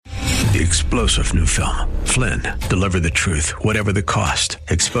The explosive new film, Flynn, deliver the truth, whatever the cost,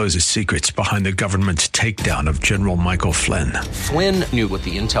 exposes secrets behind the government's takedown of General Michael Flynn. Flynn knew what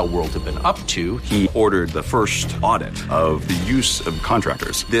the intel world had been up to. He ordered the first audit of the use of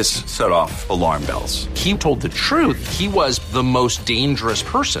contractors. This set off alarm bells. He told the truth. He was the most dangerous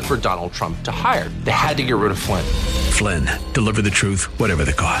person for Donald Trump to hire. They had to get rid of Flynn. Flynn, deliver the truth, whatever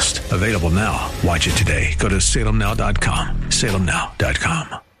the cost. Available now. Watch it today. Go to salemnow.com.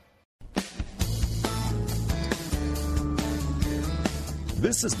 salemnow.com.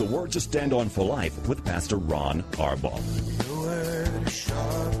 This is the Word to Stand On for Life with Pastor Ron Arbaugh. Your word is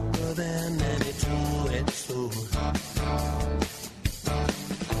sharper than any two-edged sword,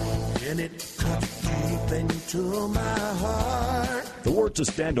 and it cuts deep into my heart. The Word to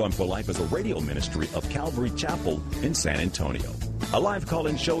Stand On for Life is a radio ministry of Calvary Chapel in San Antonio. A live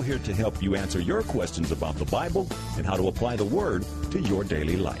call-in show here to help you answer your questions about the Bible and how to apply the Word to your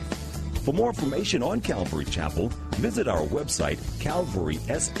daily life. For more information on Calvary Chapel, visit our website,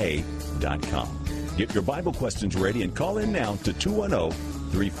 calvarysa.com. Get your Bible questions ready and call in now to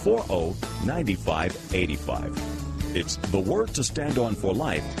 210-340-9585. It's The Word to Stand On for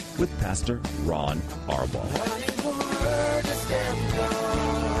Life with Pastor Ron Arbaugh.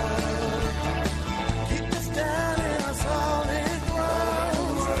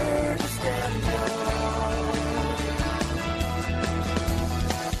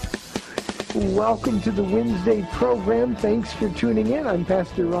 Welcome to the Wednesday program. Thanks for tuning in. I'm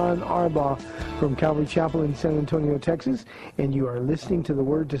Pastor Ron Arbaugh from Calvary Chapel in San Antonio, Texas, and you are listening to The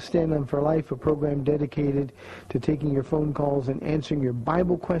Word to Stand On for Life, a program dedicated to taking your phone calls and answering your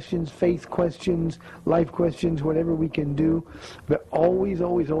Bible questions, faith questions, life questions, whatever we can do, but always,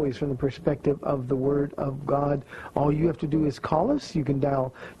 always, always from the perspective of the Word of God. All you have to do is call us. You can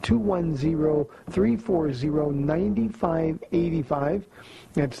dial 210-340-9585.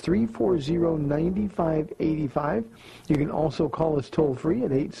 That's 340-9585. You can also call us toll-free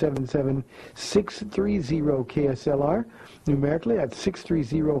at 877-630-KSLR. Numerically, at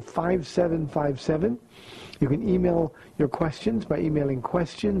 630-5757. You can email your questions by emailing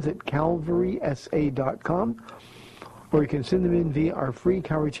questions at calvarysa.com. Or you can send them in via our free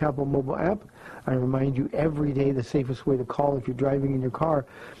Calvary Chapel mobile app. I remind you every day the safest way to call if you're driving in your car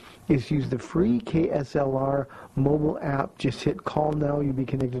is use the free KSLR mobile app. Just hit call now. You'll be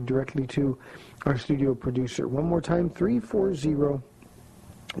connected directly to our studio producer. One more time,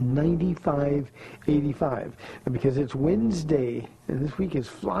 340-9585. And because it's Wednesday, and this week is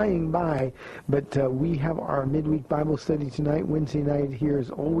flying by, but we have our midweek Bible study tonight. Wednesday night here is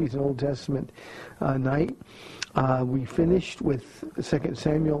always an Old Testament night. We finished with 2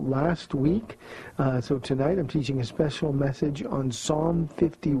 Samuel last week. So tonight I'm teaching a special message on Psalm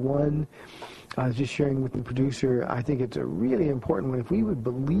 51. I was just sharing with the producer, I think it's a really important one. If we would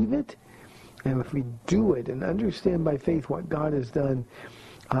believe it, and if we do it and understand by faith what God has done,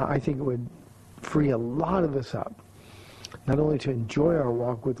 I think it would free a lot of us up, not only to enjoy our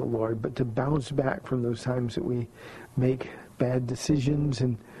walk with the Lord, but to bounce back from those times that we make bad decisions,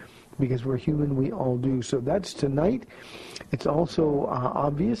 and because we're human, we all do. So that's tonight. It's also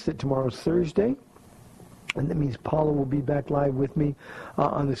obvious that tomorrow's Thursday, and that means Paula will be back live with me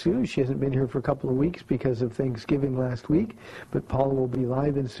on the studio. She hasn't been here for a couple of weeks because of Thanksgiving last week, but Paula will be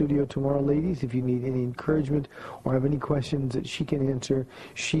live in studio tomorrow, ladies. If you need any encouragement or have any questions that she can answer,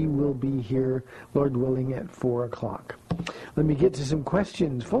 she will be here, Lord willing, at 4 o'clock. Let me get to some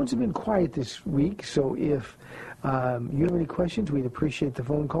questions. Phones have been quiet this week, so if you have any questions, we'd appreciate the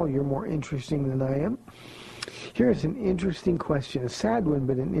phone call. You're more interesting than I am. Here's an interesting question, a sad one,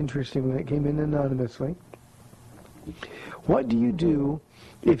 but an interesting one. It came in anonymously. What do you do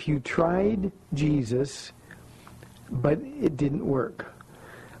if you tried Jesus, but it didn't work?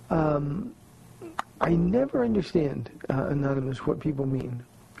 I never understand, anonymous, what people mean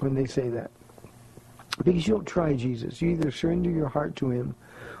when they say that. Because you don't try Jesus. You either surrender your heart to him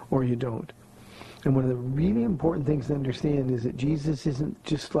or you don't. And one of the really important things to understand is that Jesus isn't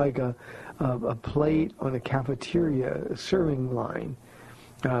just like a plate on a cafeteria serving line.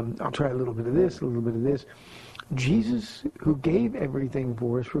 I'll try a little bit of this, a little bit of this. Jesus, who gave everything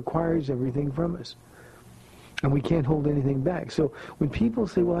for us, requires everything from us. And we can't hold anything back. So when people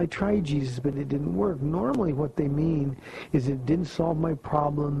say, well, I tried Jesus, but it didn't work, normally what they mean is it didn't solve my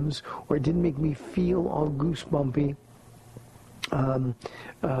problems, or it didn't make me feel all goosebumpy.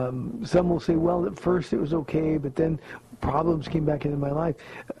 Some will say, well, at first it was okay, but then problems came back into my life.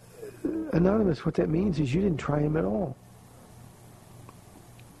 Anonymous, what that means is you didn't try him at all.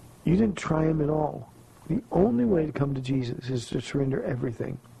 You didn't try him at all. The only way to come to Jesus is to surrender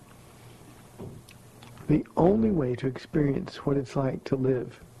everything. The only way to experience what it's like to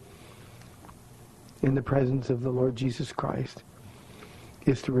live in the presence of the Lord Jesus Christ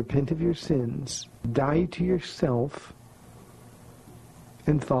is to repent of your sins, die to yourself,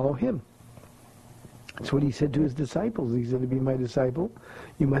 and follow him. That's what he said to his disciples. He said, to be my disciple,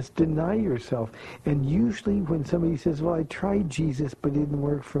 you must deny yourself. And usually when somebody says, well, I tried Jesus, but it didn't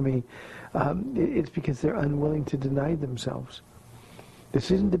work for me, it's because they're unwilling to deny themselves. This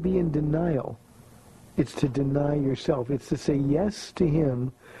isn't to be in denial. It's to deny yourself. It's to say yes to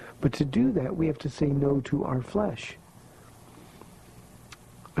him, but to do that, we have to say no to our flesh.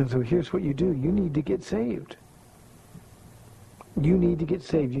 And so here's what you do. You need to get saved. You need to get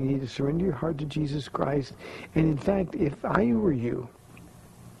saved. You need to surrender your heart to Jesus Christ. And in fact, if I were you,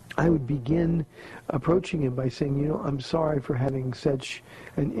 I would begin approaching him by saying, you know, I'm sorry for having such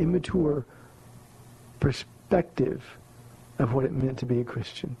an immature perspective of what it meant to be a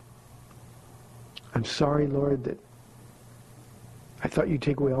Christian. I'm sorry, Lord, that I thought you'd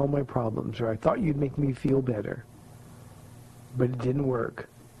take away all my problems, or I thought you'd make me feel better, but it didn't work.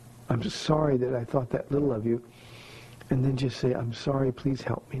 I'm just sorry that I thought that little of you. And then just say, I'm sorry, please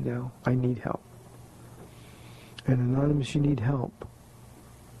help me now. I need help. And Anonymous, you need help.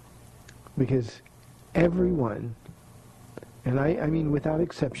 Because everyone, and I mean without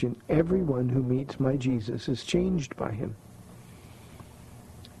exception, everyone who meets my Jesus is changed by him.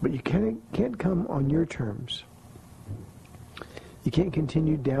 But you can't come on your terms. You can't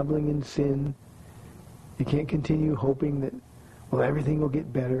continue dabbling in sin. You can't continue hoping that, well, everything will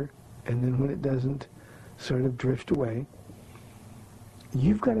get better, and then when it doesn't, sort of drift away.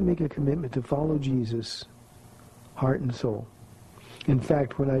 You've got to make a commitment to follow Jesus, heart and soul. In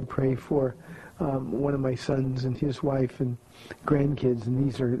fact, when I pray for one of my sons and his wife and grandkids, and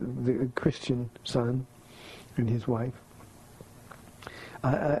these are the Christian son and his wife,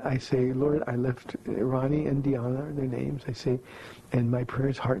 I say, Lord, I lift Ronnie and Deanna, their names, I say, and my prayer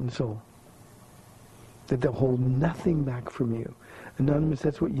is heart and soul. That they'll hold nothing back from you. Anonymous,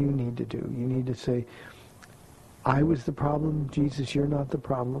 that's what you need to do. You need to say, I was the problem. Jesus, you're not the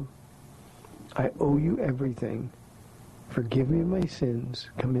problem. I owe you everything. Forgive me of my sins.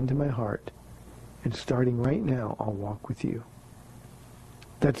 Come into my heart. And starting right now, I'll walk with you.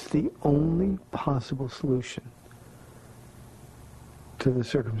 That's the only possible solution to the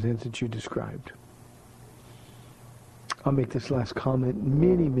circumstance that you described. I'll make this last comment.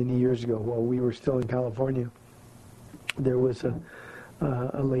 Many, many years ago, while we were still in California, there was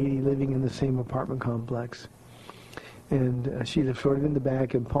a lady living in the same apartment complex. And she lived sort of in the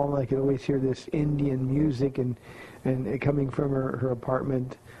back, and Paul and I could always hear this Indian music and coming from her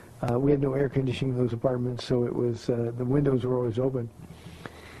apartment. We had no air conditioning in those apartments, so it was the windows were always open.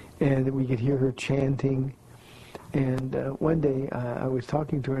 And we could hear her chanting. And one day I was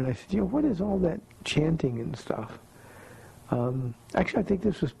talking to her, and I said, you know, what is all that chanting and stuff? Actually, I think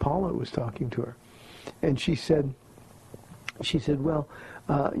this was Paula who was talking to her. And she said, well,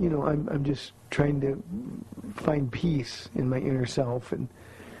 you know, I'm just trying to find peace in my inner self, and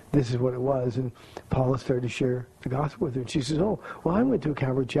this is what it was. And Paula started to share the gospel with her, and she says, oh, well, I went to a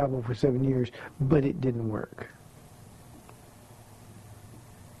Calvary chapel for 7 years, but it didn't work.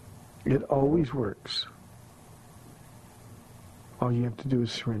 It always works. All you have to do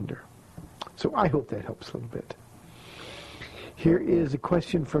is surrender. So I hope that helps a little bit. Here is a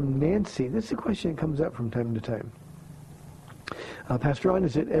question from Nancy. This is a question that comes up from time to time. Pastor Ron,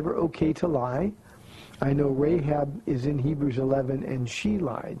 is it ever okay to lie? I know Rahab is in Hebrews 11 and she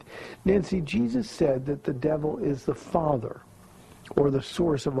lied. Nancy, Jesus said that the devil is the father or the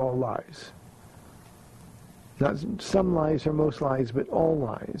source of all lies. Not some lies or most lies, but all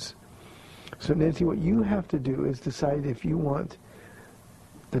lies. So Nancy, what you have to do is decide if you want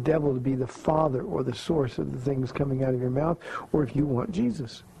the devil to be the father or the source of the things coming out of your mouth, or if you want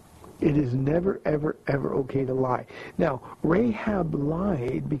Jesus. It is never, ever, ever okay to lie. Now, Rahab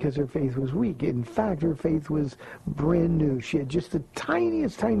lied because her faith was weak. In fact, her faith was brand new. She had just the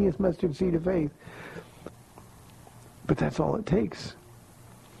tiniest, tiniest mustard seed of faith. But that's all it takes.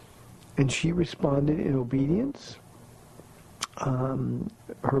 And she responded in obedience.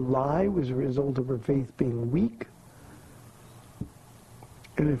 Her lie was a result of her faith being weak.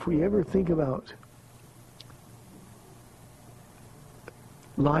 And if we ever think about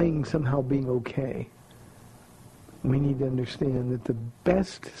lying somehow being okay, we need to understand that the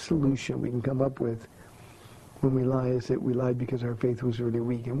best solution we can come up with when we lie is that we lied because our faith was really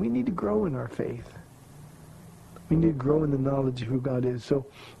weak. And we need to grow in our faith. We need to grow in the knowledge of who God is. So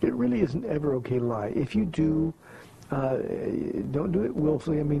it really isn't ever okay to lie. If you do, don't do it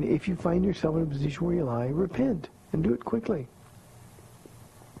willfully. I mean, if you find yourself in a position where you lie, repent and do it quickly.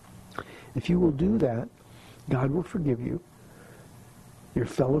 If you will do that, God will forgive you. Your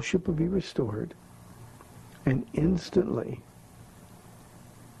fellowship will be restored, And instantly,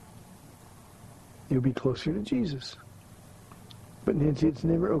 you'll be closer to Jesus. But Nancy, it's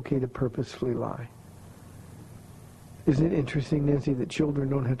never okay to purposefully lie. Isn't it interesting, Nancy, that children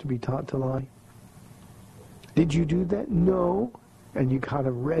don't have to be taught to lie? Did you do that? No. And you caught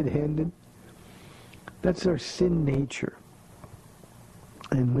them red-handed? That's our sin nature.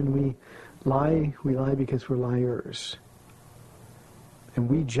 And when we lie because we're liars. And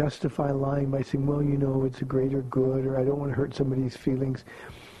we justify lying by saying, well, you know, it's a greater good, or I don't want to hurt somebody's feelings.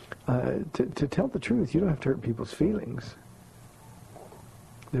 To tell the truth, you don't have to hurt people's feelings.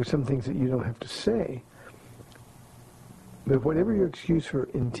 There's some things that you don't have to say. But whatever your excuse for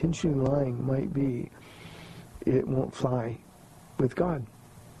intentionally lying might be, it won't fly with God.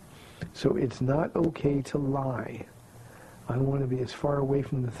 So it's not okay to lie. I want to be as far away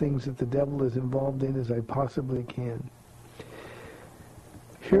from the things that the devil is involved in as I possibly can.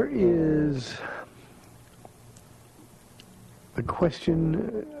 Here is a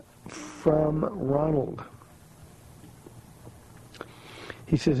question from Ronald.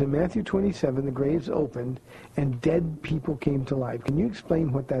 He says, in Matthew 27, the graves opened and dead people came to life. Can you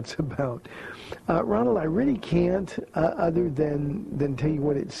explain what that's about? Ronald, I really can't, other than tell you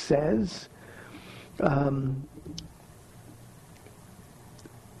what it says.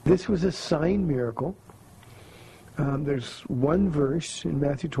 This was a sign miracle. There's one verse in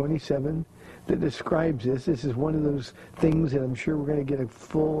Matthew 27 that describes this. This is one of those things that I'm sure we're going to get a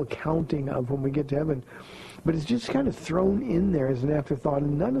full accounting of when we get to heaven. But it's just kind of thrown in there as an afterthought,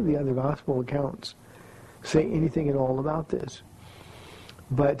 and none of the other gospel accounts say anything at all about this.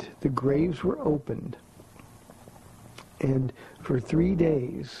 But the graves were opened, and for 3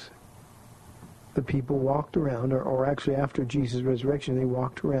 days, the people walked around, or actually after Jesus' resurrection, they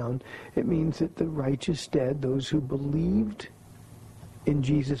walked around. It means that the righteous dead, those who believed in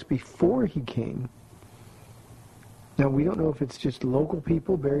Jesus before he came. Now, we don't know if it's just local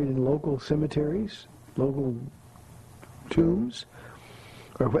people buried in local cemeteries, local tombs,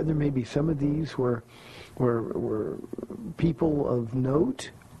 or whether maybe some of these were people of note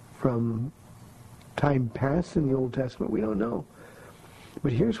from time past in the Old Testament. We don't know.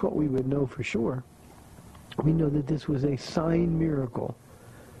 But here's what we would know for sure. We know that this was a sign miracle.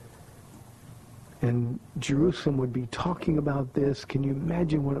 And Jerusalem would be talking about this. Can you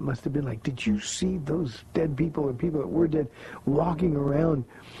imagine what it must have been like? Did you see those dead people or people that were dead walking around?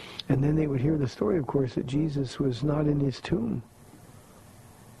 And then they would hear the story, of course, that Jesus was not in his tomb.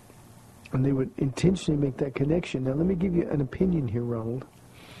 And they would intentionally make that connection. Now, let me give you an opinion here, Ronald.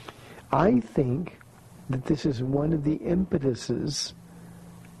 I think that this is one of the impetuses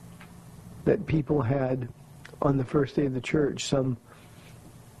that people had on the first day of the church, some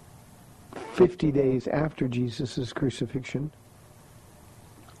 50 days after Jesus' crucifixion.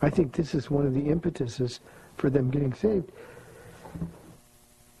 I think this is one of the impetuses for them getting saved.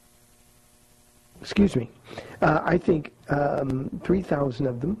 Excuse me. I think 3,000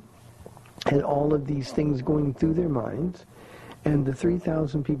 of them had all of these things going through their minds. And the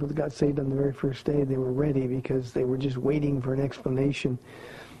 3,000 people that got saved on the very first day, they were ready because they were just waiting for an explanation.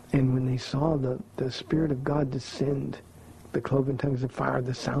 And when they saw the Spirit of God descend, the cloven tongues of fire,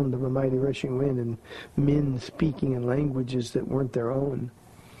 the sound of a mighty rushing wind, and men speaking in languages that weren't their own,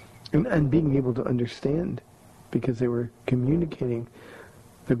 and being able to understand because they were communicating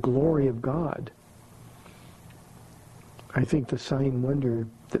the glory of God. I think the sign wonder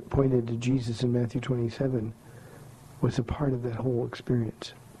that pointed to Jesus in Matthew 27 was a part of that whole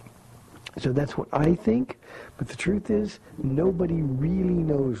experience. So that's what I think, but the truth is, nobody really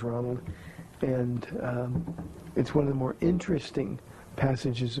knows, Ronald, and it's one of the more interesting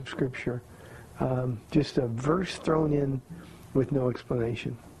passages of Scripture. Just a verse thrown in with no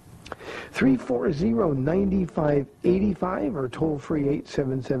explanation. 340-9585 or toll-free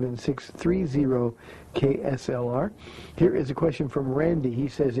 877-630-KSLR. Here is a question from Randy. He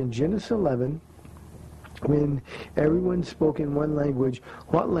says, in Genesis 11, when everyone spoke in one language,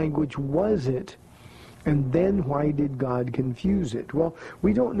 what language was it? And then why did God confuse it? Well,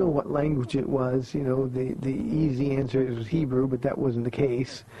 we don't know what language it was. You know, the easy answer is Hebrew, but that wasn't the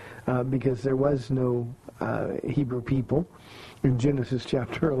case because there was no Hebrew people in Genesis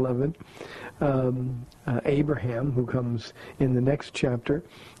chapter 11. Abraham, who comes in the next chapter,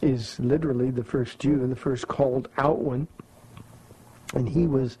 is literally the first Jew and the first called out one. And he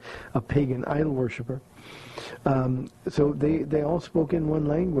was a pagan idol worshiper. So they all spoke in one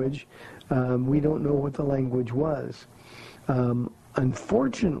language. We don't know what the language was.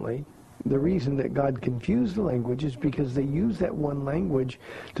 Unfortunately, the reason that God confused the language is because they used that one language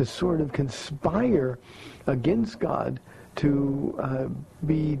to sort of conspire against God to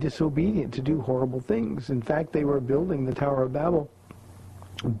be disobedient, to do horrible things. In fact, they were building the Tower of Babel,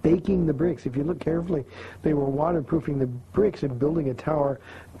 baking the bricks. If you look carefully, they were waterproofing the bricks and building a tower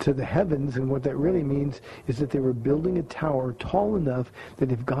to the heavens, and what that really means is that they were building a tower tall enough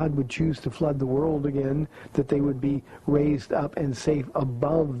that if God would choose to flood the world again, that they would be raised up and safe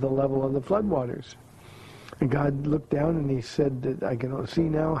above the level of the floodwaters. And God looked down and he said that I can see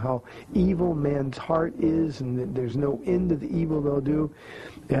now how evil man's heart is, and that there's no end to the evil they'll do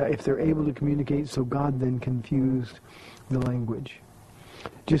if they're able to communicate. So God then confused the language.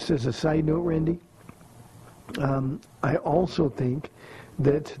 Just as a side note, Randy, I also think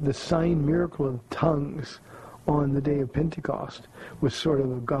that the sign miracle of tongues on the day of Pentecost was sort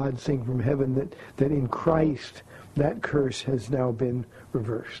of a God saying from heaven that in Christ that curse has now been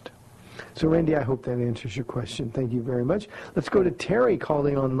reversed. So, Randy, I hope that answers your question. Thank you very much. Let's go to Terry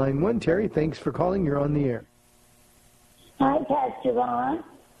calling on line 1. Terry, thanks for calling. You're on the air. Hi, Pastor Ron.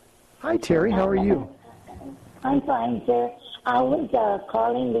 Hi, Terry. How are you? I'm fine, sir. I was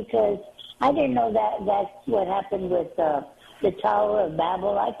calling because I didn't know that's what happened with the Tower of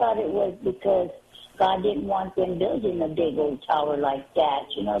Babel. I thought it was because God didn't want them building a big old tower like that,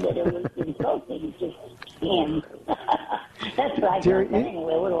 that it was insulting to him. That's what I Terry, thought.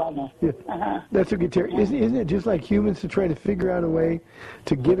 Anyway, what do I know? Yeah. That's okay, Terry. Isn't it just like humans to try to figure out a way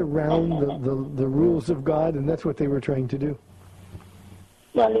to get around the rules of God, and that's what they were trying to do?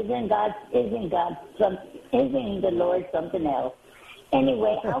 Well, isn't the Lord something else?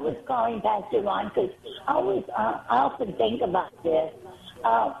 Anyway, I was calling Pastor Ron because I often think about this.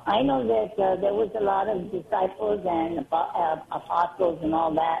 I know that there was a lot of disciples and apostles and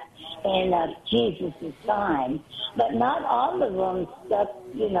all that in Jesus' time, but not all of them stuck,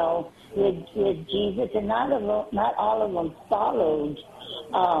 with Jesus, and not all of them followed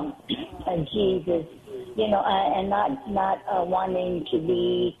Jesus, and not wanting to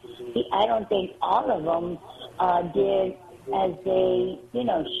be. I don't think all of them did as they,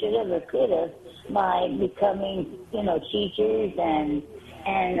 should have or could have by becoming, teachers and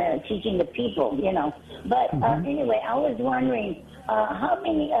teaching the people, But anyway, I was wondering how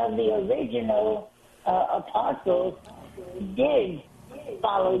many of the original apostles did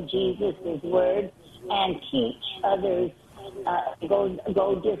follow Jesus' word and teach others,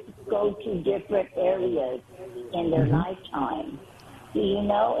 go to different areas in their lifetime. Do you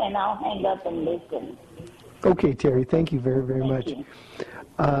know? And I'll hang up and listen. Okay, Terry, thank you very, very much.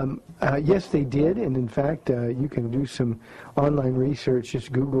 Yes, they did, and in fact, you can do some online research.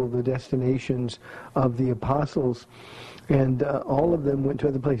 Just Google the destinations of the apostles, and all of them went to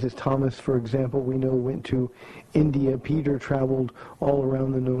other places. Thomas, for example, we know went to India. Peter traveled all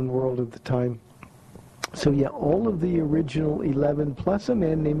around the known world at the time. So yeah, all of the original 11, plus a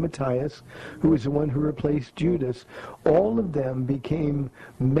man named Matthias, who was the one who replaced Judas, all of them became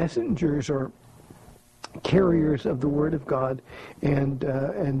messengers or carriers of the Word of God, and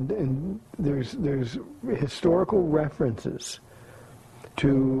there's historical references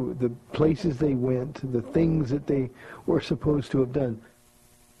to the places they went, the things that they were supposed to have done.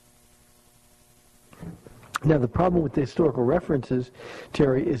 Now, the problem with the historical references,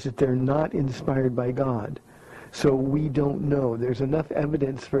 Terry, is that they're not inspired by God. So we don't know. There's enough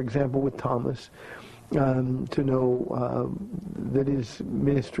evidence, for example, with Thomas, to know that his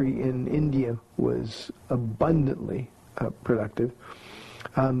ministry in India was abundantly productive.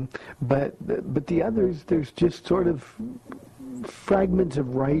 But the others, there's just sort of fragments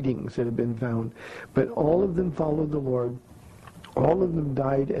of writings that have been found. But all of them followed the Lord. All of them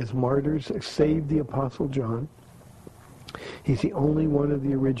died as martyrs, save the Apostle John. He's the only one of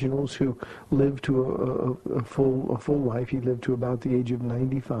the originals who lived to a full life. He lived to about the age of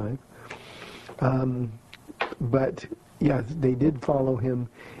 95. But yeah, they did follow him,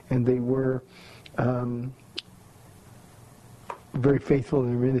 and they were very faithful in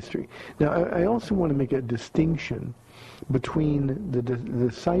their ministry. Now, I also want to make a distinction between the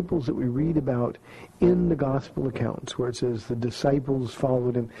disciples that we read about in the gospel accounts, where it says the disciples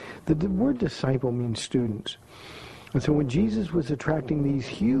followed him. The word disciple means students. And so when Jesus was attracting these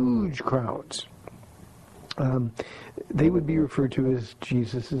huge crowds, they would be referred to as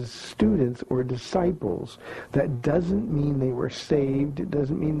Jesus' students or disciples. That doesn't mean they were saved. It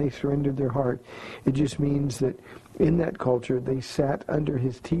doesn't mean they surrendered their heart. It just means that in that culture, they sat under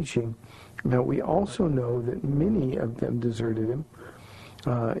his teaching. Now, we also know that many of them deserted him.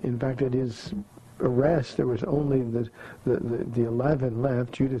 In fact, at his arrest, there was only the 11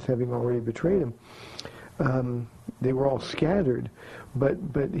 left, Judas having already betrayed him. they were all scattered.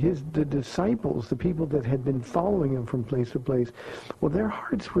 But the disciples, the people that had been following him from place to place, well, their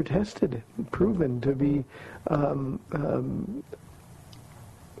hearts were tested, proven to be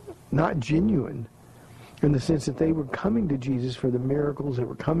not genuine, in the sense that they were coming to Jesus for the miracles. They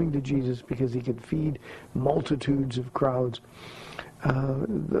were coming to Jesus because he could feed multitudes of crowds.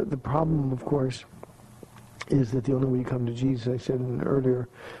 The problem, of course, is that the only way you come to Jesus, I said in an earlier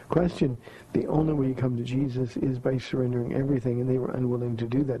question, the only way you come to Jesus is by surrendering everything, and they were unwilling to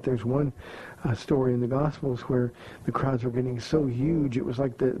do that. There's one story in the Gospels where the crowds were getting so huge, it was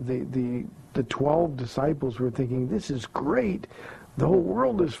like the 12 disciples were thinking, this is great, the whole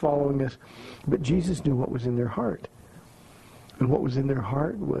world is following us. But Jesus knew what was in their heart. And what was in their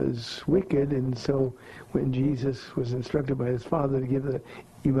heart was wicked, and so when Jesus was instructed by his Father to give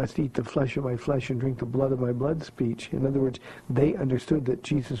you must eat the flesh of my flesh and drink the blood of my blood speech. In other words, they understood that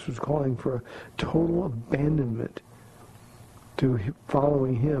Jesus was calling for a total abandonment to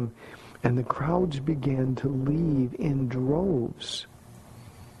following him. And the crowds began to leave in droves.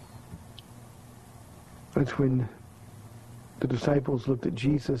 That's when the disciples looked at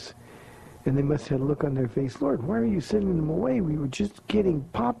Jesus, and they must have had a look on their face. Lord, why are you sending them away? We were just getting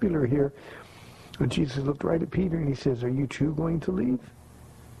popular here. And Jesus looked right at Peter, and he says, are you too going to leave?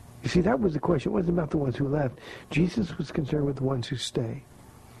 You see, that was the question. It wasn't about the ones who left. Jesus was concerned with the ones who stay.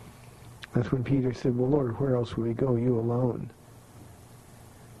 That's when Peter said, well, Lord, where else will we go? You alone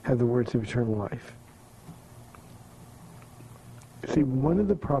have the words of eternal life. See, one of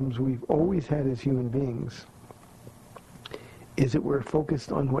the problems we've always had as human beings is that we're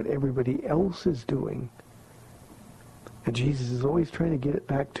focused on what everybody else is doing. And Jesus is always trying to get it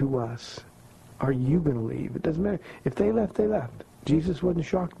back to us. Are you going to leave? It doesn't matter. If they left, they left. Jesus wasn't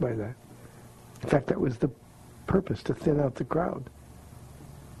shocked by that. In fact, that was the purpose, to thin out the crowd.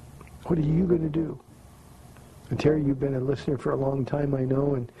 What are you going to do? And Terry, you've been a listener for a long time, I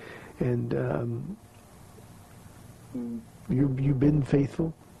know, and you've been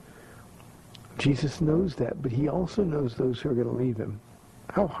faithful. Jesus knows that, but he also knows those who are going to leave him.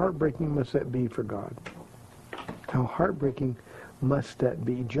 How heartbreaking must that be for God? How heartbreaking must that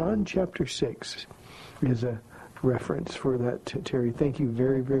be? John chapter 6 is a reference for that, Terry. Thank you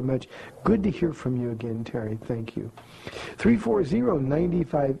very, very much. Good to hear from you again, Terry. Thank you.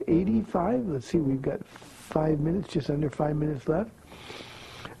 340-9585. Let's see, we've got 5 minutes, just under 5 minutes left.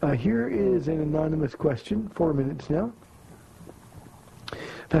 Here is an anonymous question, 4 minutes now.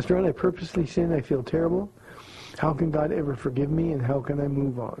 Pastor Ron, I purposely sin. I feel terrible. How can God ever forgive me, and how can I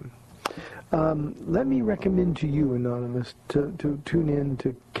move on? Let me recommend to you, Anonymous, to tune in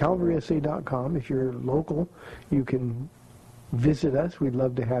to calvarysa.com. If you're local, you can visit us. We'd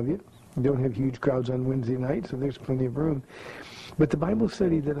love to have you. We don't have huge crowds on Wednesday night, so there's plenty of room. But the Bible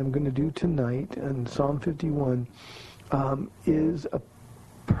study that I'm going to do tonight on Psalm 51 is a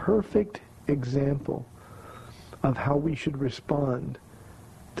perfect example of how we should respond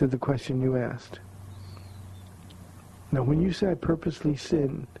to the question you asked. Now, when you say I purposely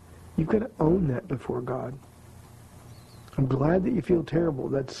sin, you've got to own that before God. I'm glad that you feel terrible.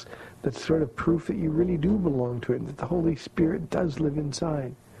 That's sort of proof that you really do belong to it, that the Holy Spirit does live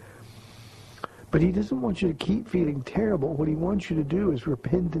inside. But he doesn't want you to keep feeling terrible. What he wants you to do is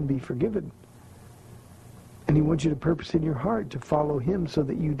repent and be forgiven. And he wants you to purpose in your heart to follow him so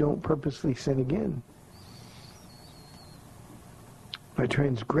that you don't purposely sin again. My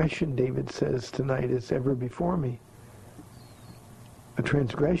transgression, David says tonight, is ever before me. A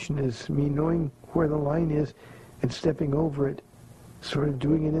transgression is me knowing where the line is and stepping over it, sort of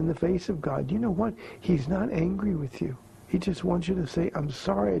doing it in the face of God. You know what? He's not angry with you. He just wants you to say, I'm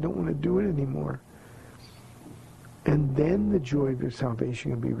sorry, I don't want to do it anymore. And then the joy of your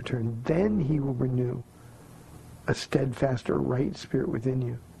salvation will be returned. Then he will renew a steadfast or right spirit within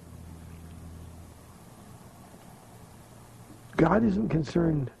you. God isn't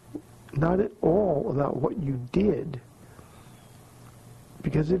concerned, not at all, about what you did,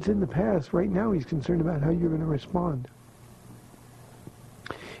 because it's in the past. Right now, he's concerned about how you're going to respond.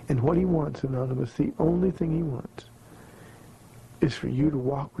 And what he wants, Anonymous, the only thing he wants, is for you to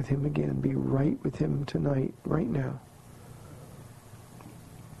walk with him again, be right with him tonight, right now.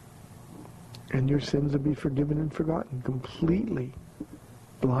 And your sins will be forgiven and forgotten, completely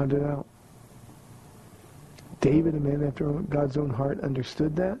blotted out. David, a man after God's own heart,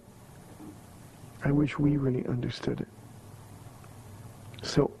 understood that. I wish we really understood it.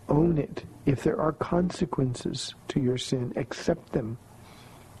 So own it. If there are consequences to your sin, accept them.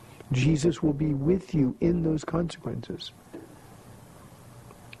 Jesus will be with you in those consequences.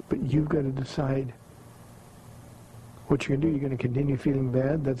 But you've got to decide what you're going to do. You're going to continue feeling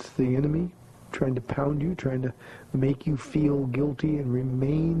bad. That's the enemy. trying to pound you, trying to make you feel guilty and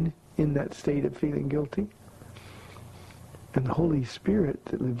remain in that state of feeling guilty. And the Holy Spirit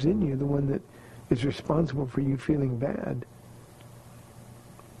that lives in you, the one that is responsible for you feeling bad,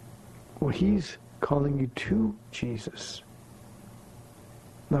 well, he's calling you to Jesus,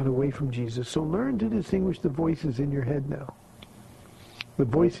 not away from Jesus. So learn to distinguish the voices in your head now. The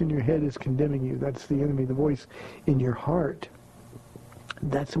voice in your head is condemning you. That's the enemy. The voice in your heart,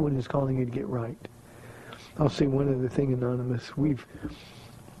 that's the one who's calling you to get right. I'll say one other thing, Anonymous. We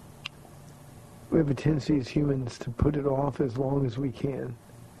have a tendency as humans to put it off as long as we can.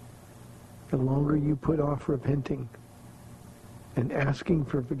 The longer you put off repenting and asking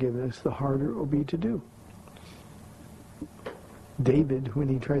for forgiveness, the harder it will be to do. David, when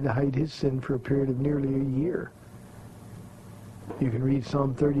he tried to hide his sin for a period of nearly a year, you can read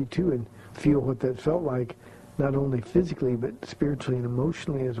Psalm 32 and feel what that felt like, not only physically, but spiritually and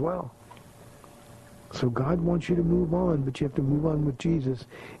emotionally as well. So God wants you to move on, but you have to move on with Jesus.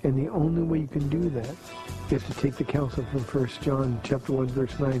 And the only way you can do that is to take the counsel from 1 John chapter 1,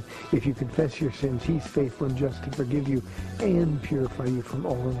 verse 9. If you confess your sins, he's faithful and just to forgive you and purify you from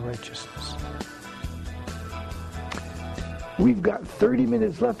all unrighteousness. We've got 30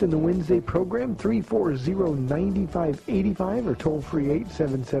 minutes left in the Wednesday program, 340-9585 or toll-free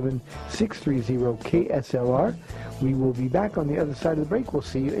 877-630-KSLR. We will be back on the other side of the break. We'll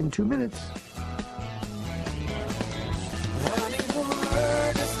see you in 2 minutes.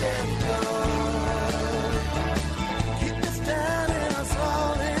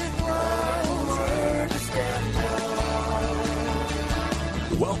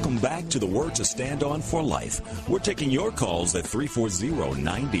 Welcome back to the Word to Stand On for Life. We're taking your calls at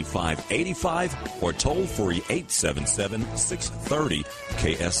 340-9585 or toll-free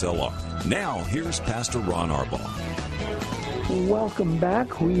 877-630-KSLR. Now, here's Pastor Ron Arbaugh. Welcome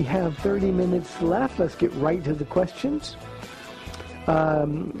back. We have 30 minutes left. Let's get right to the questions.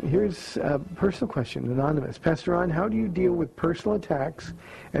 Here's a personal question, Anonymous. Pastor Ron, how do you deal with personal attacks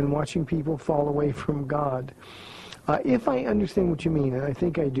and watching people fall away from God? If I understand what you mean, and I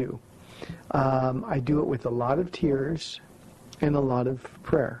think I do it with a lot of tears and a lot of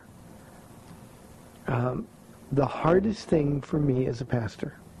prayer. The hardest thing for me as a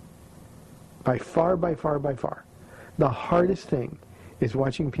pastor, by far, the hardest thing is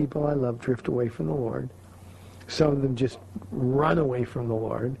watching people I love drift away from the Lord. Some of them just run away from the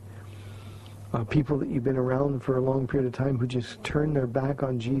Lord. People that you've been around for a long period of time who just turn their back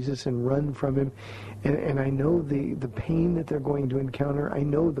on Jesus and run from him. And I know the pain that they're going to encounter. I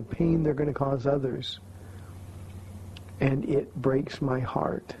know the pain they're going to cause others. And it breaks my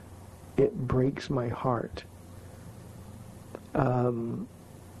heart. It breaks my heart. And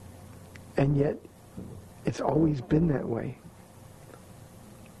yet, it's always been that way.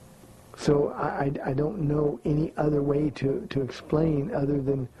 So I don't know any other way to explain other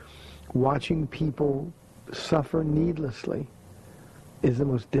than watching people suffer needlessly is the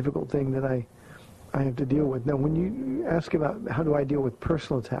most difficult thing that I have to deal with. Now, when you ask about how do I deal with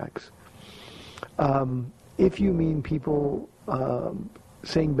personal attacks, if you mean people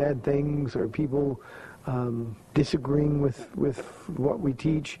saying bad things or people disagreeing with what we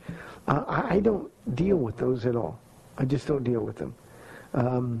teach, I don't deal with those at all. I just don't deal with them.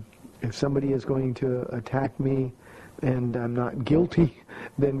 If somebody is going to attack me and I'm not guilty,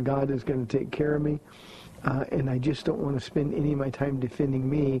 then God is going to take care of me. And I just don't want to spend any of my time defending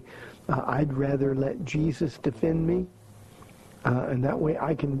me. I'd rather let Jesus defend me. And that way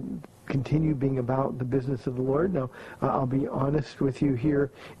I can continue being about the business of the Lord. Now, I'll be honest with you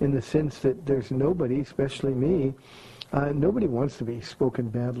here in the sense that there's nobody, especially me, nobody wants to be spoken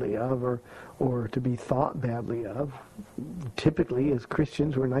badly of or to be thought badly of. Typically, as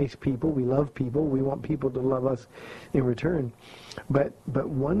Christians, we're nice people. We love people. We want people to love us in return. But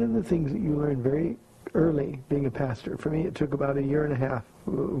one of the things that you learn very early being a pastor, for me it took about a year and a half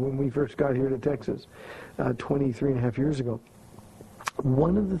when we first got here to Texas, 23 and a half years ago.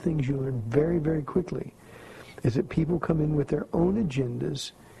 One of the things you learn very, very quickly is that people come in with their own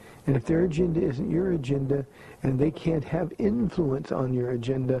agendas, and if their agenda isn't your agenda and they can't have influence on your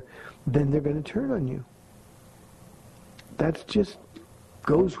agenda, then they're going to turn on you. That just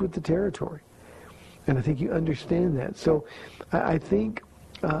goes with the territory. And I think you understand that. So I think,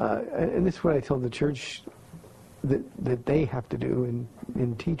 and this is what I tell the church that they have to do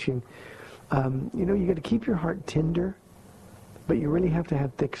in teaching, you got to keep your heart tender, but you really have to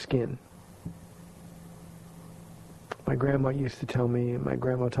have thick skin. My grandma used to tell me, and my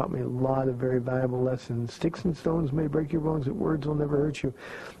grandma taught me a lot of very valuable lessons. Sticks and stones may break your bones, but words will never hurt you.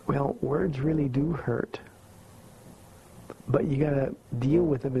 Well, words really do hurt. But you got to deal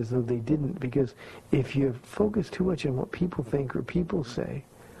with them as though they didn't, because if you focus too much on what people think or people say,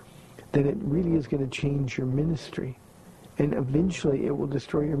 then it really is going to change your ministry. And eventually it will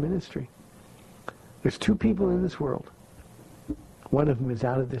destroy your ministry. There's two people in this world. One of them is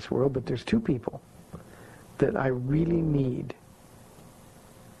out of this world, but there's two people that I really need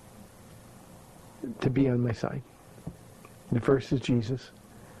to be on my side. The first is Jesus.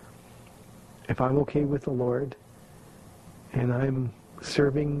 If I'm okay with the Lord and I'm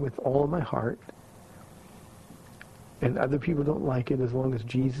serving with all of my heart, and other people don't like it, as long as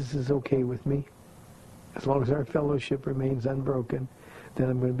Jesus is okay with me, as long as our fellowship remains unbroken, then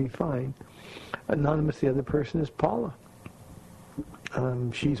I'm going to be fine. Anonymous, the other person is Paula.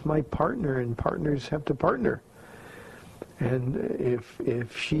 She's my partner, and partners have to partner. And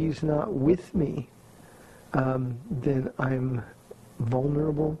if she's not with me, then I'm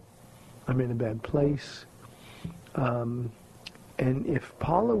vulnerable. I'm in a bad place. And if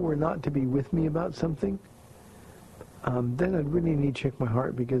Paula were not to be with me about something, then I'd really need to check my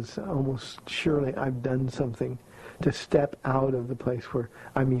heart, because almost surely I've done something to step out of the place where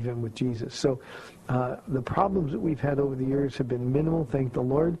I'm even with Jesus. So the problems that we've had over the years have been minimal, thank the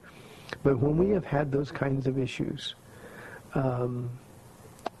Lord. But when we have had those kinds of issues, I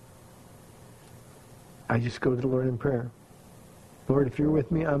just go to the Lord in prayer. Lord, if you're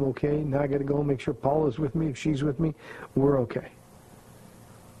with me, I'm okay. Now I got to go make sure Paula's with me. If she's with me, we're okay.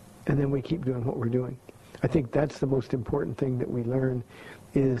 And then we keep doing what we're doing. I think that's the most important thing that we learn,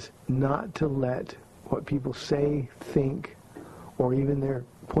 is not to let what people say, think, or even their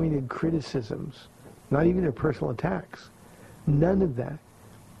pointed criticisms, not even their personal attacks, none of that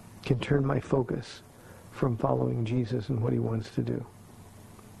can turn my focus from following Jesus and what he wants to do.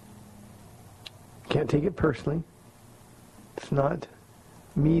 Can't take it personally. It's not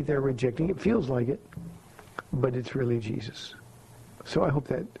me they're rejecting. It feels like it, but it's really Jesus. So I hope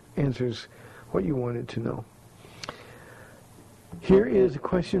that answers what you wanted to know. Here is a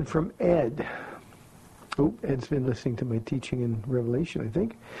question from Ed. Oh, Ed's been listening to my teaching in Revelation, I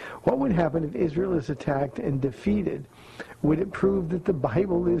think. What would happen if Israel is attacked and defeated? Would it prove that the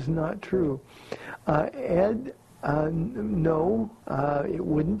Bible is not true? Ed, no, it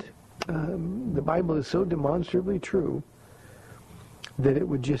wouldn't. The Bible is so demonstrably true that it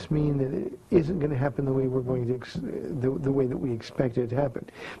would just mean that it isn't going to happen the way we're going to, the way that we expect it to happen.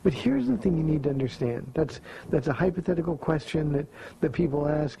 But here's the thing you need to understand. That's a hypothetical question that people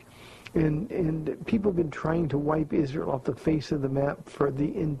ask, and people have been trying to wipe Israel off the face of the map for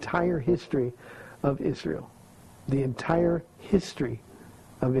the entire history of Israel. The entire history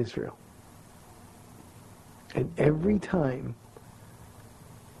of Israel. And every time,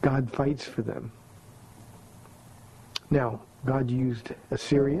 God fights for them. Now, God used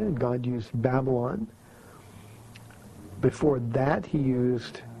Assyria, and God used Babylon. Before that, he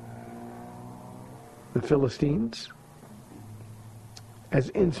used the Philistines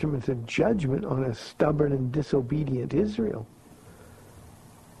as instruments of judgment on a stubborn and disobedient Israel.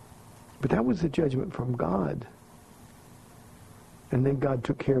 But that was the judgment from God. And then God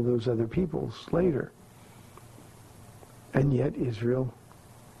took care of those other peoples later. And yet Israel,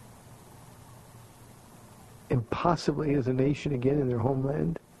 impossibly as a nation again in their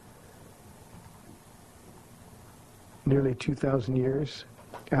homeland, nearly 2,000 years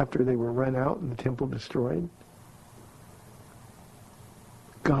after they were run out and the temple destroyed,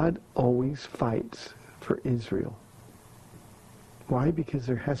 God always fights for Israel. Why? Because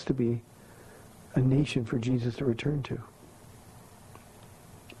there has to be a nation for Jesus to return to.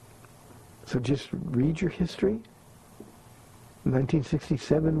 So just read your history. The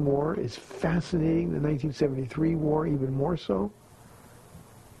 1967 war is fascinating. The 1973 war even more so.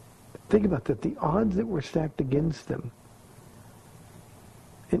 Think about that. The odds that were stacked against them.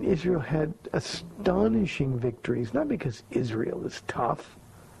 And Israel had astonishing victories, not because Israel is tough,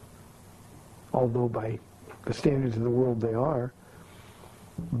 although by the standards of the world they are,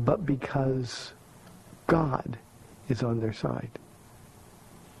 but because God is on their side.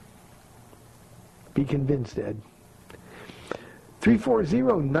 Be convinced, Ed.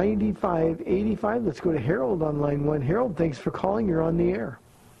 340-9585. Let's go to Harold on line 1. Harold, thanks for calling. You're on the air.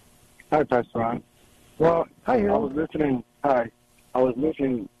 Hi, Pastor Ron. Well, hi, Harold. I was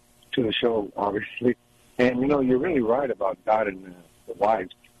listening to the show, obviously, and you're really right about God and the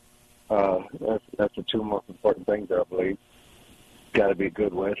wives. That's the two most important things that I believe. Got to be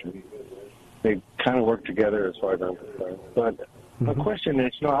good with, and they kind of work together as far as I'm concerned. But my question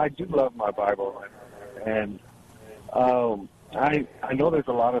is, I do love my Bible, and I know there's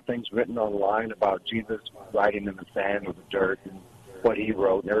a lot of things written online about Jesus writing in the sand or the dirt and what he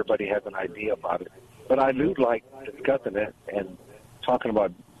wrote, and everybody has an idea about it. But I do like discussing it and talking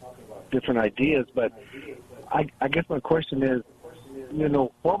about different ideas. But I guess my question is,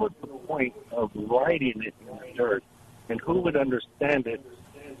 what was the point of writing it in the dirt, and who would understand it,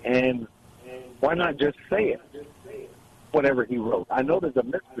 and why not just say it, whatever he wrote? I know there's a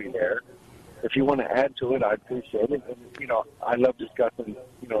mystery there. If you want to add to it, I appreciate it. And, I love discussing,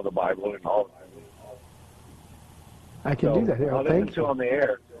 the Bible and all of that. I can do that, Harold. Thank you. On the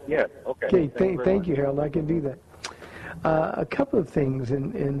air. Yes, okay. Okay, thank you, Harold. I can do that. A couple of things.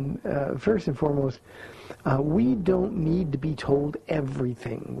 First and foremost, we don't need to be told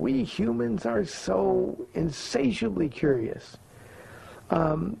everything. We humans are so insatiably curious.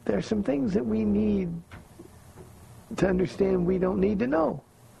 There's some things that we need to understand we don't need to know.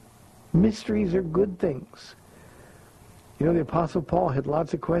 Mysteries are good things. The Apostle Paul had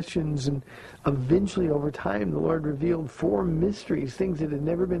lots of questions, and eventually over time the Lord revealed 4 mysteries, things that had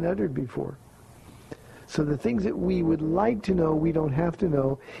never been uttered before. So the things that we would like to know, we don't have to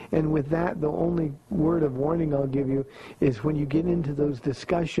know. And with that, the only word of warning I'll give you is when you get into those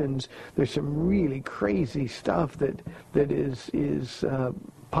discussions, there's some really crazy stuff that is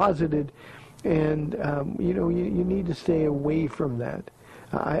posited, and you need to stay away from that.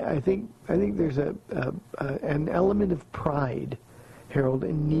 I think there's an element of pride, Harold,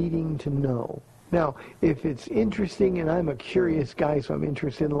 in needing to know. Now, if it's interesting, and I'm a curious guy, so I'm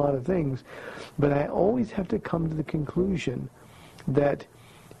interested in a lot of things, but I always have to come to the conclusion that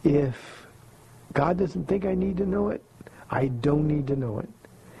if God doesn't think I need to know it, I don't need to know it.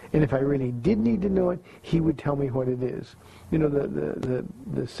 And if I really did need to know it, he would tell me what it is. The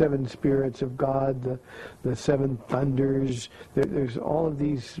 7 spirits of God, the 7 thunders. There's all of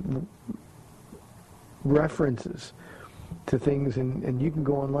these references to things, and you can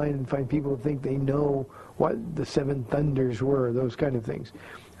go online and find people who think they know what the 7 thunders were, those kind of things.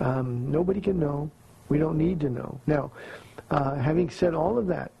 Nobody can know. We don't need to know. Now, having said all of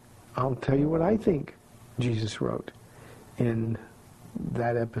that, I'll tell you what I think Jesus wrote in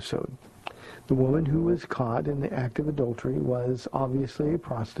that episode. The woman who was caught in the act of adultery was obviously a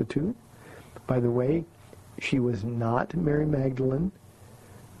prostitute. By the way, she was not Mary Magdalene,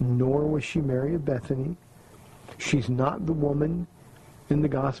 nor was she Mary of Bethany. She's not the woman in the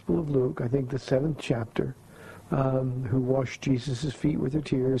Gospel of Luke, I think the 7th chapter, who washed Jesus' feet with her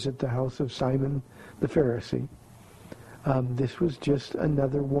tears at the house of Simon the Pharisee. This was just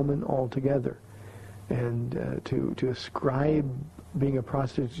another woman altogether. And to ascribe being a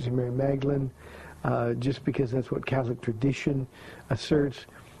prostitute to Mary Magdalene, just because that's what Catholic tradition asserts,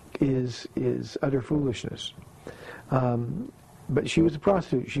 is utter foolishness. But she was a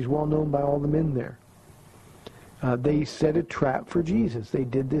prostitute. She's well known by all the men there. They set a trap for Jesus. They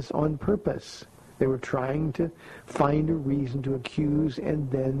did this on purpose. They were trying to find a reason to accuse and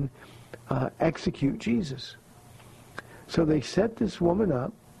then execute Jesus. So they set this woman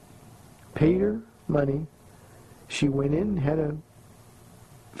up, paid her money. She went in, had a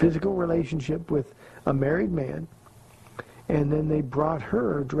physical relationship with a married man, and then they dragged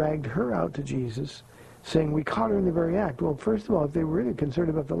her out to Jesus, saying, we caught her in the very act. Well, first of all, if they were really concerned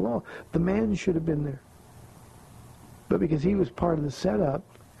about the law, the man should have been there. But because he was part of the setup,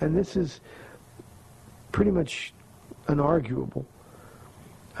 and this is pretty much unarguable,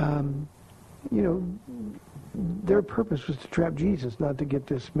 their purpose was to trap Jesus, not to get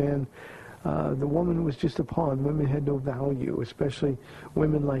this man. The woman was just a pawn. Women had no value, especially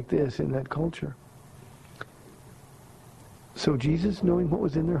women like this in that culture. So Jesus, knowing what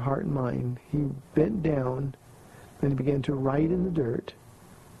was in their heart and mind, he bent down and he began to write in the dirt.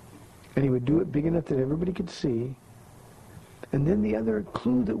 And he would do it big enough that everybody could see. And then the other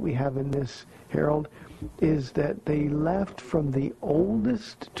clue that we have in this, Harold, is that they left from the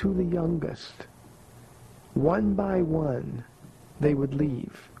oldest to the youngest. One by one, they would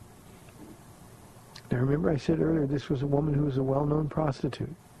leave. Now remember I said earlier this was a woman who was a well-known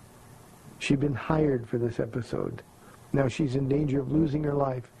prostitute. She'd been hired for this episode. Now she's in danger of losing her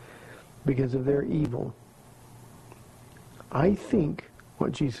life because of their evil. I think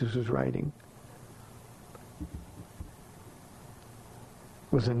what Jesus was writing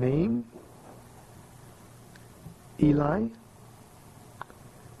was a name, Eli,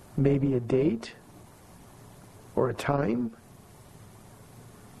 maybe a date or a time,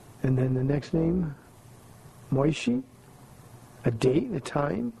 and then the next name, Moishi, a date and a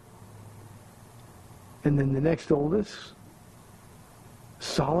time, and then the next oldest,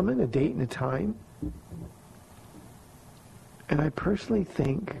 Solomon, a date and a time. And I personally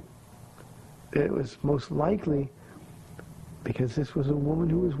think that it was most likely because this was a woman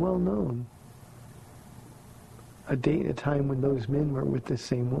who was well known. A date and a time when those men were with this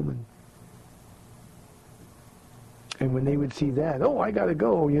same woman. And when they would see that, oh, I got to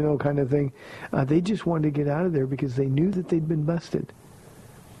go, kind of thing, they just wanted to get out of there because they knew that they'd been busted.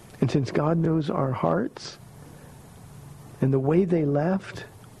 And since God knows our hearts and the way they left,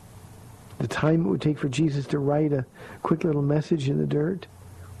 the time it would take for Jesus to write a quick little message in the dirt,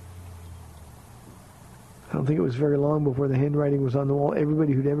 I don't think it was very long before the handwriting was on the wall.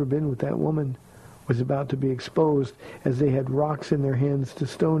 Everybody who'd ever been with that woman was about to be exposed as they had rocks in their hands to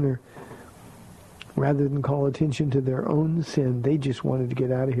stone her. Rather than call attention to their own sin, they just wanted to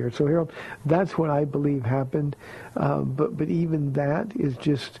get out of here. So, Harold, that's what I believe happened. But even that is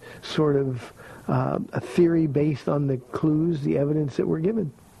just sort of a theory based on the clues, the evidence that were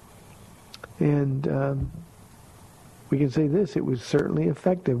given. And we can say this, it was certainly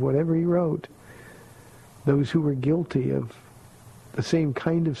effective, whatever he wrote. Those who were guilty of the same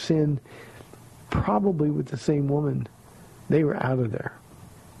kind of sin, probably with the same woman, they were out of there.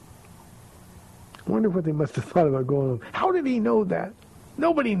 I wonder what they must have thought about going on. How did he know that?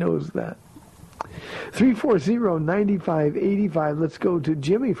 Nobody knows that. 340-9585. Let's go to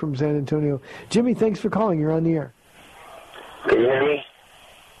Jimmy from San Antonio. Jimmy, thanks for calling. You're on the air. Can you hear me?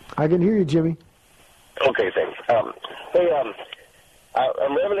 I can hear you, Jimmy. Okay, thanks. In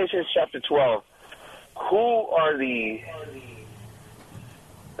Revelation chapter 12, who are the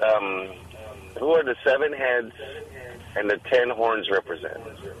 7 heads and the 10 horns represent?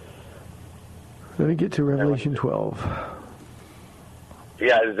 Let me get to Revelation 12.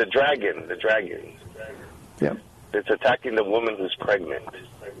 Yeah, it's the dragon. Yep. It's attacking the woman who's pregnant.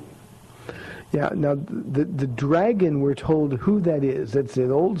 Yeah, now the dragon, we're told who that is. That's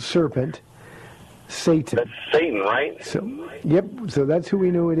an old serpent, Satan. That's Satan, right? So that's who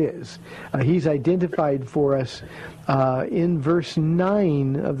we know it is. He's identified for us in verse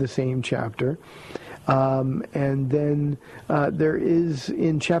 9 of the same chapter. And then there is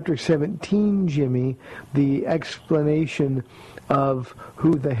in chapter 17, Jimmy, the explanation of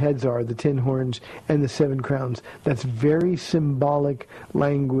who the heads are, the 10 horns and the 7 crowns. That's very symbolic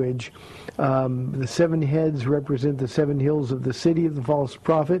language. The 7 heads represent the 7 hills of the city of the false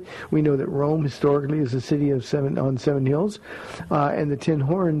prophet. We know that Rome historically is a city of 7 hills. And the 10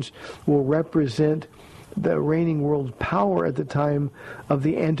 horns will represent the reigning world power at the time of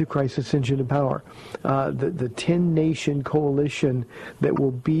the Antichrist ascension to power. The 10-nation coalition that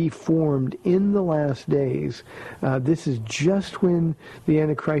will be formed in the last days. This is just when the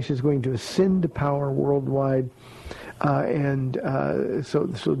Antichrist is going to ascend to power worldwide. So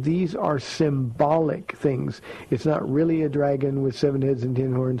these are symbolic things. It's not really a dragon with 7 heads and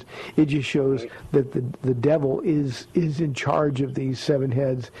 10 horns. It just shows that the devil is in charge of these 7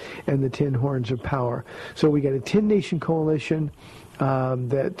 heads and the 10 horns of power. So we got a 10-nation coalition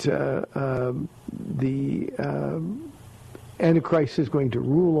that the Antichrist is going to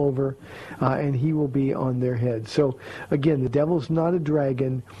rule over, and he will be on their head. So again, the devil's not a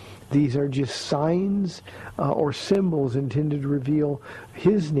dragon. These are just signs or symbols intended to reveal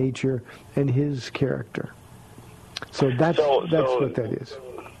his nature and his character. So that's what that is.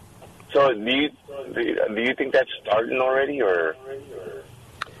 So do you think that's starting already, or?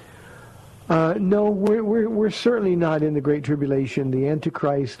 No, we're certainly not in the Great Tribulation. The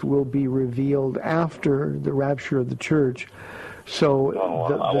Antichrist will be revealed after the rapture of the church. So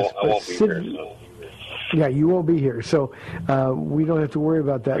I won't be here. So. Yeah, you won't be here, so we don't have to worry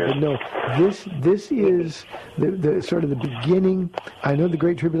about that. But no, this is the sort of the beginning. I know the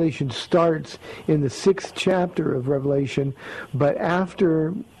Great Tribulation starts in the 6th chapter of Revelation, but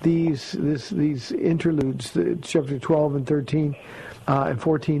after these interludes, chapter 12 and 13 and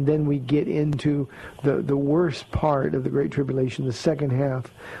 14, then we get into the worst part of the Great Tribulation, the second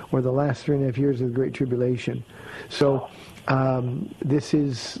half, or the last 3.5 years of the Great Tribulation. So this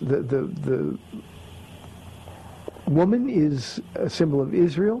is the woman is a symbol of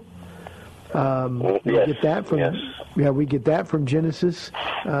Israel. We get that from Genesis,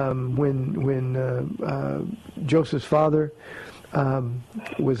 when Joseph's father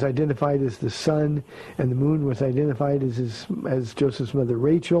was identified as the sun, and the moon was identified as Joseph's mother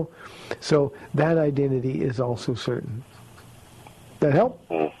Rachel. So that identity is also certain. That help?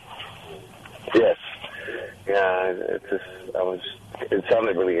 Yes. Yeah. It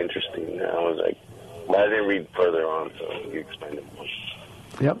sounded really interesting. I was like. But I didn't read further on, so you explained it more.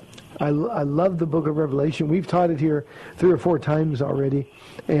 Yep. I love the book of Revelation. We've taught it here 3 or 4 times already,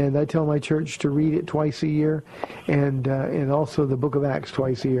 and I tell my church to read it twice a year, and also the book of Acts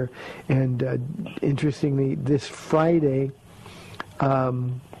twice a year. And interestingly, this Friday,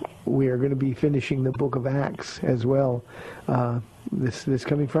 we are going to be finishing the book of Acts as well, this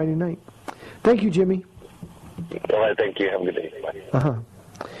coming Friday night. Thank you, Jimmy. All right, thank you. Have a good day. Bye.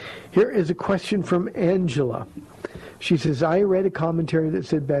 Here is a question from Angela. She says, I read a commentary that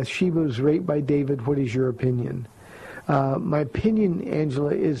said Bathsheba was raped by David. What is your opinion? My opinion,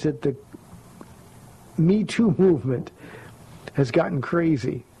 Angela, is that the Me Too movement has gotten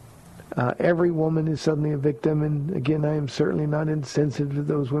crazy. Every woman is suddenly a victim, and again, I am certainly not insensitive to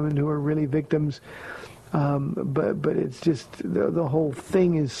those women who are really victims. But it's just the whole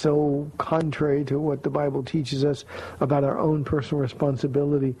thing is so contrary to what the Bible teaches us about our own personal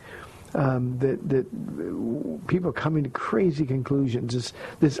responsibility. That people are coming to crazy conclusions.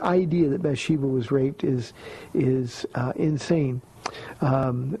 This idea that Bathsheba was raped is insane.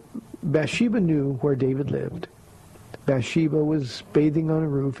 Bathsheba knew where David lived. Bathsheba was bathing on a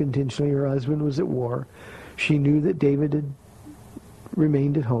roof intentionally. Her husband was at war. She knew that David had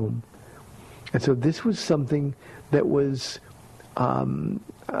remained at home. And so this was something that was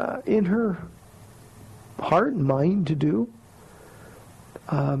in her heart and mind to do.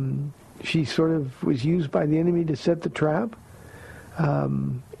 She sort of was used by the enemy to set the trap.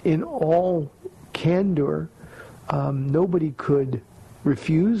 In all candor, nobody could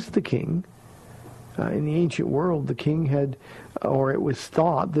refuse the king. In the ancient world, the king had, or it was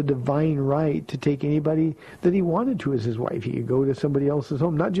thought, the divine right to take anybody that he wanted to as his wife. He could go to somebody else's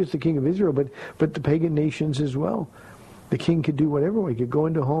home, not just the king of Israel, but the pagan nations as well. The king could do whatever. He could go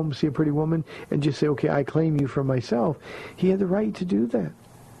into a home, see a pretty woman, and just say, okay, I claim you for myself. He had the right to do that.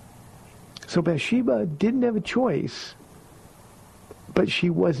 So Bathsheba didn't have a choice, but she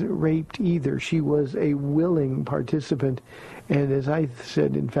wasn't raped either. She was a willing participant. And as I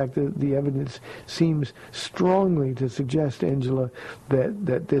said, in fact, the evidence seems strongly to suggest, Angela,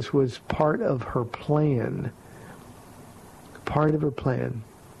 that this was part of her plan. Part of her plan.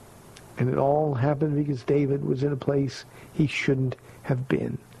 And it all happened because David was in a place he shouldn't have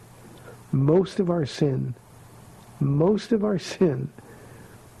been. Most of our sin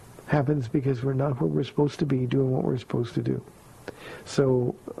happens because we're not where we're supposed to be doing what we're supposed to do.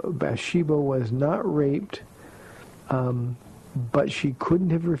 So Bathsheba was not raped, but she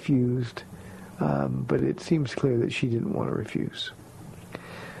couldn't have refused, but it seems clear that she didn't want to refuse.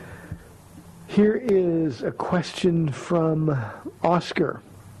 Here is a question from Oscar.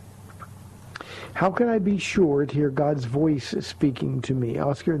 How can I be sure to hear God's voice speaking to me?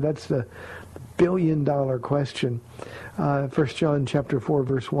 Oscar, that's the billion-dollar question. 1 John chapter 4,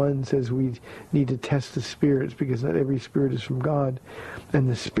 verse 1 says we need to test the spirits because not every spirit is from God. And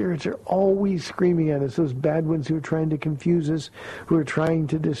the spirits are always screaming at us, those bad ones who are trying to confuse us, who are trying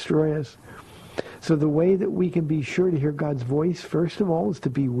to destroy us. So the way that we can be sure to hear God's voice, first of all, is to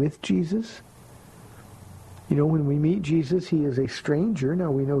be with Jesus. You know, when we meet Jesus, he is a stranger.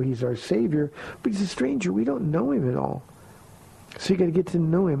 Now we know he's our Savior, but he's a stranger. We don't know him at all. So you got to get to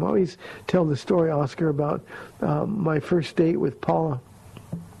know him. I always tell the story, Oscar, about my first date with Paula,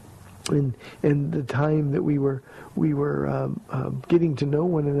 and the time that we were getting to know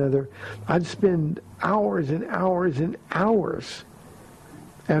one another. I'd spend hours and hours and hours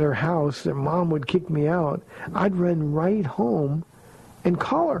at her house. Their mom would kick me out. I'd run right home and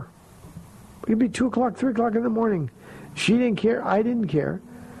call her. It'd be 2 o'clock, 3 o'clock in the morning. She didn't care. I didn't care.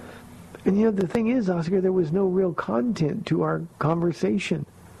 And you know, the thing is, Oscar, there was no real content to our conversation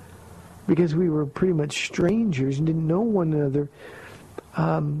because we were pretty much strangers and didn't know one another.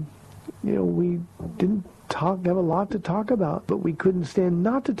 You know, we didn't have a lot to talk about, but we couldn't stand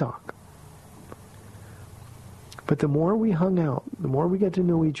not to talk. But the more we hung out, the more we got to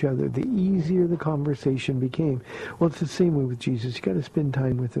know each other, the easier the conversation became. Well, it's the same way with Jesus. You got to spend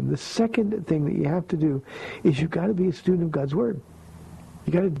time with him. The second thing that you have to do is you've got to be a student of God's Word.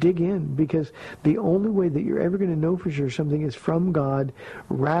 You got to dig in, because the only way that you're ever going to know for sure something is from God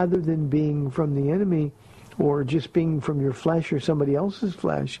rather than being from the enemy or just being from your flesh or somebody else's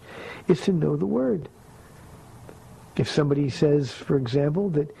flesh is to know the Word. If somebody says, for example,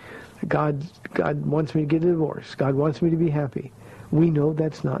 that God wants me to get a divorce, God wants me to be happy, we know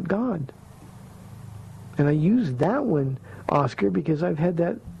that's not God. And I use that one, Oscar, because I've had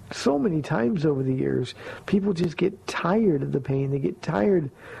that so many times over the years. People just get tired of the pain. They get tired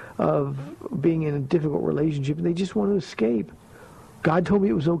of being in a difficult relationship, and they just want to escape. God told me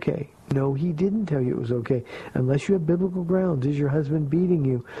it was okay. No, he didn't tell you it was okay. Unless you have biblical grounds. Is your husband beating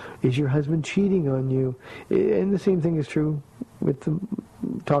you? Is your husband cheating on you? And the same thing is true with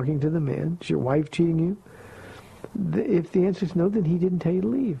talking to the man. Is your wife cheating you? If the answer is no, then he didn't tell you to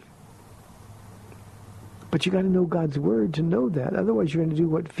leave. But you got to know God's Word to know that. Otherwise, you're going to do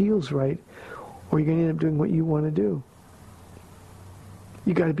what feels right, or you're going to end up doing what you want to do.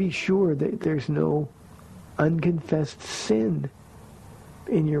 You got to be sure that there's no unconfessed sin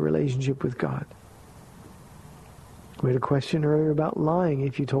in your relationship with God. We had a question earlier about lying.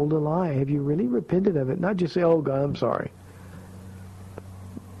 If you told a lie, have you really repented of it? Not just say, oh, God, I'm sorry.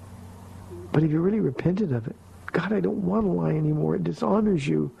 But have you really repented of it? God, I don't want to lie anymore. It dishonors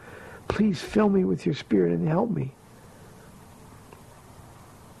you. Please fill me with your Spirit and help me.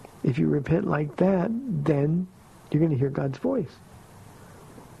 If you repent like that, then you're going to hear God's voice.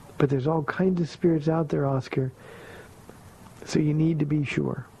 But there's all kinds of spirits out there, Oscar. So you need to be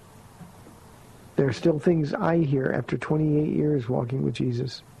sure. There are still things I hear after 28 years walking with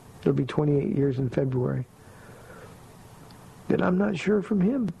Jesus. It'll be 28 years in February. That I'm not sure from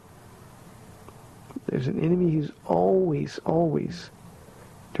him. There's an enemy who's always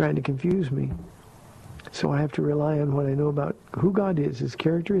trying to confuse me. So I have to rely on what I know about who God is, his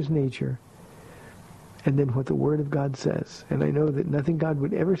character, his nature, and then what the Word of God says. And I know that nothing God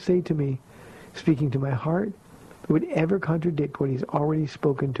would ever say to me, speaking to my heart, would ever contradict what he's already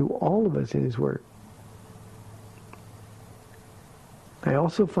spoken to all of us in his Word. I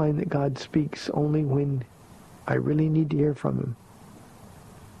also find that God speaks only when I really need to hear from him.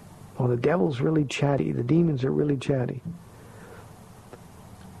 Well, the devil's really chatty. The demons are really chatty.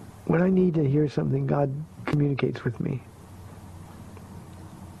 When I need to hear something, God communicates with me.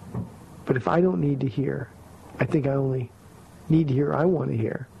 But if I don't need to hear, I think I only need to hear I want to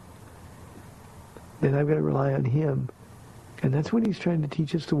hear, then I've got to rely on him. And that's what he's trying to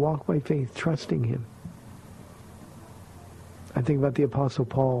teach us, to walk by faith, trusting him. I think about the Apostle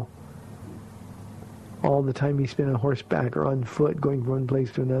Paul. All the time he spent on horseback or on foot going from one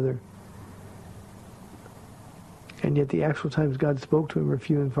place to another. And yet the actual times God spoke to him were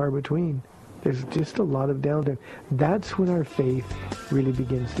few and far between. There's just a lot of downtime. That's when our faith really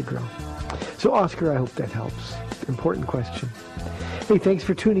begins to grow. So, Oscar, I hope that helps. Important question. Hey, thanks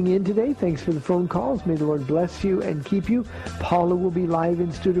for tuning in today. Thanks for the phone calls. May the Lord bless you and keep you. Paula will be live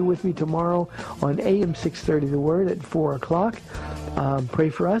in studio with me tomorrow on AM 630 The Word at 4 o'clock. Pray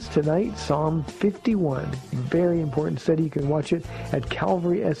for us tonight, Psalm 51. Very important study. You can watch it at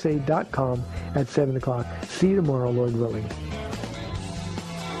calvarysa.com at 7 o'clock. See you tomorrow, Lord willing.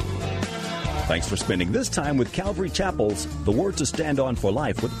 Thanks for spending this time with Calvary Chapel's The Word to Stand On for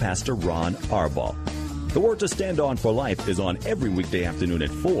Life with Pastor Ron Arbaugh. The Word to Stand On for Life is on every weekday afternoon at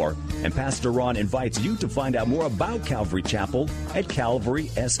 4, and Pastor Ron invites you to find out more about Calvary Chapel at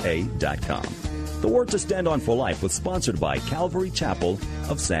calvarysa.com. The Word to Stand On for Life was sponsored by Calvary Chapel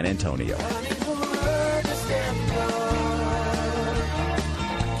of San Antonio.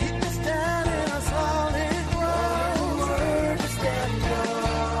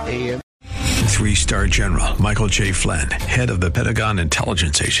 AM. 3-star General Michael J. Flynn, head of the Pentagon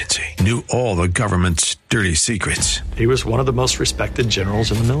Intelligence Agency, knew all the government's dirty secrets. He was one of the most respected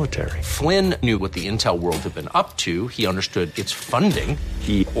generals in the military. Flynn knew what the intel world had been up to. He understood its funding.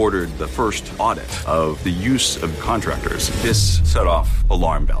 He ordered the first audit of the use of contractors. This set off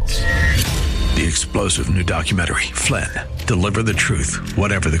alarm bells. The explosive new documentary, Flynn, Deliver the Truth,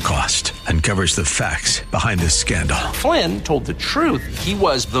 Whatever the Cost, uncovers the facts behind this scandal. Flynn told the truth. He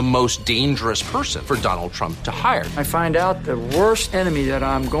was the most dangerous person for Donald Trump to hire. I find out the worst enemy that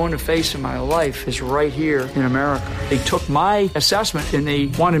I'm going to face in my life is right here in America. They took my assessment and they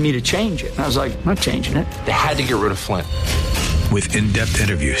wanted me to change it. And I was like, I'm not changing it. They had to get rid of Flynn. With in-depth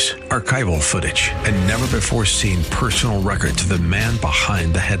interviews, archival footage, and never-before-seen personal records of the man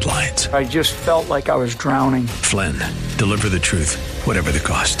behind the headlines. I just felt like I was drowning. Flynn, Deliver the Truth, Whatever the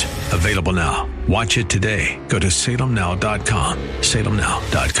Cost. Available now. Watch it today. Go to salemnow.com.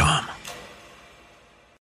 salemnow.com.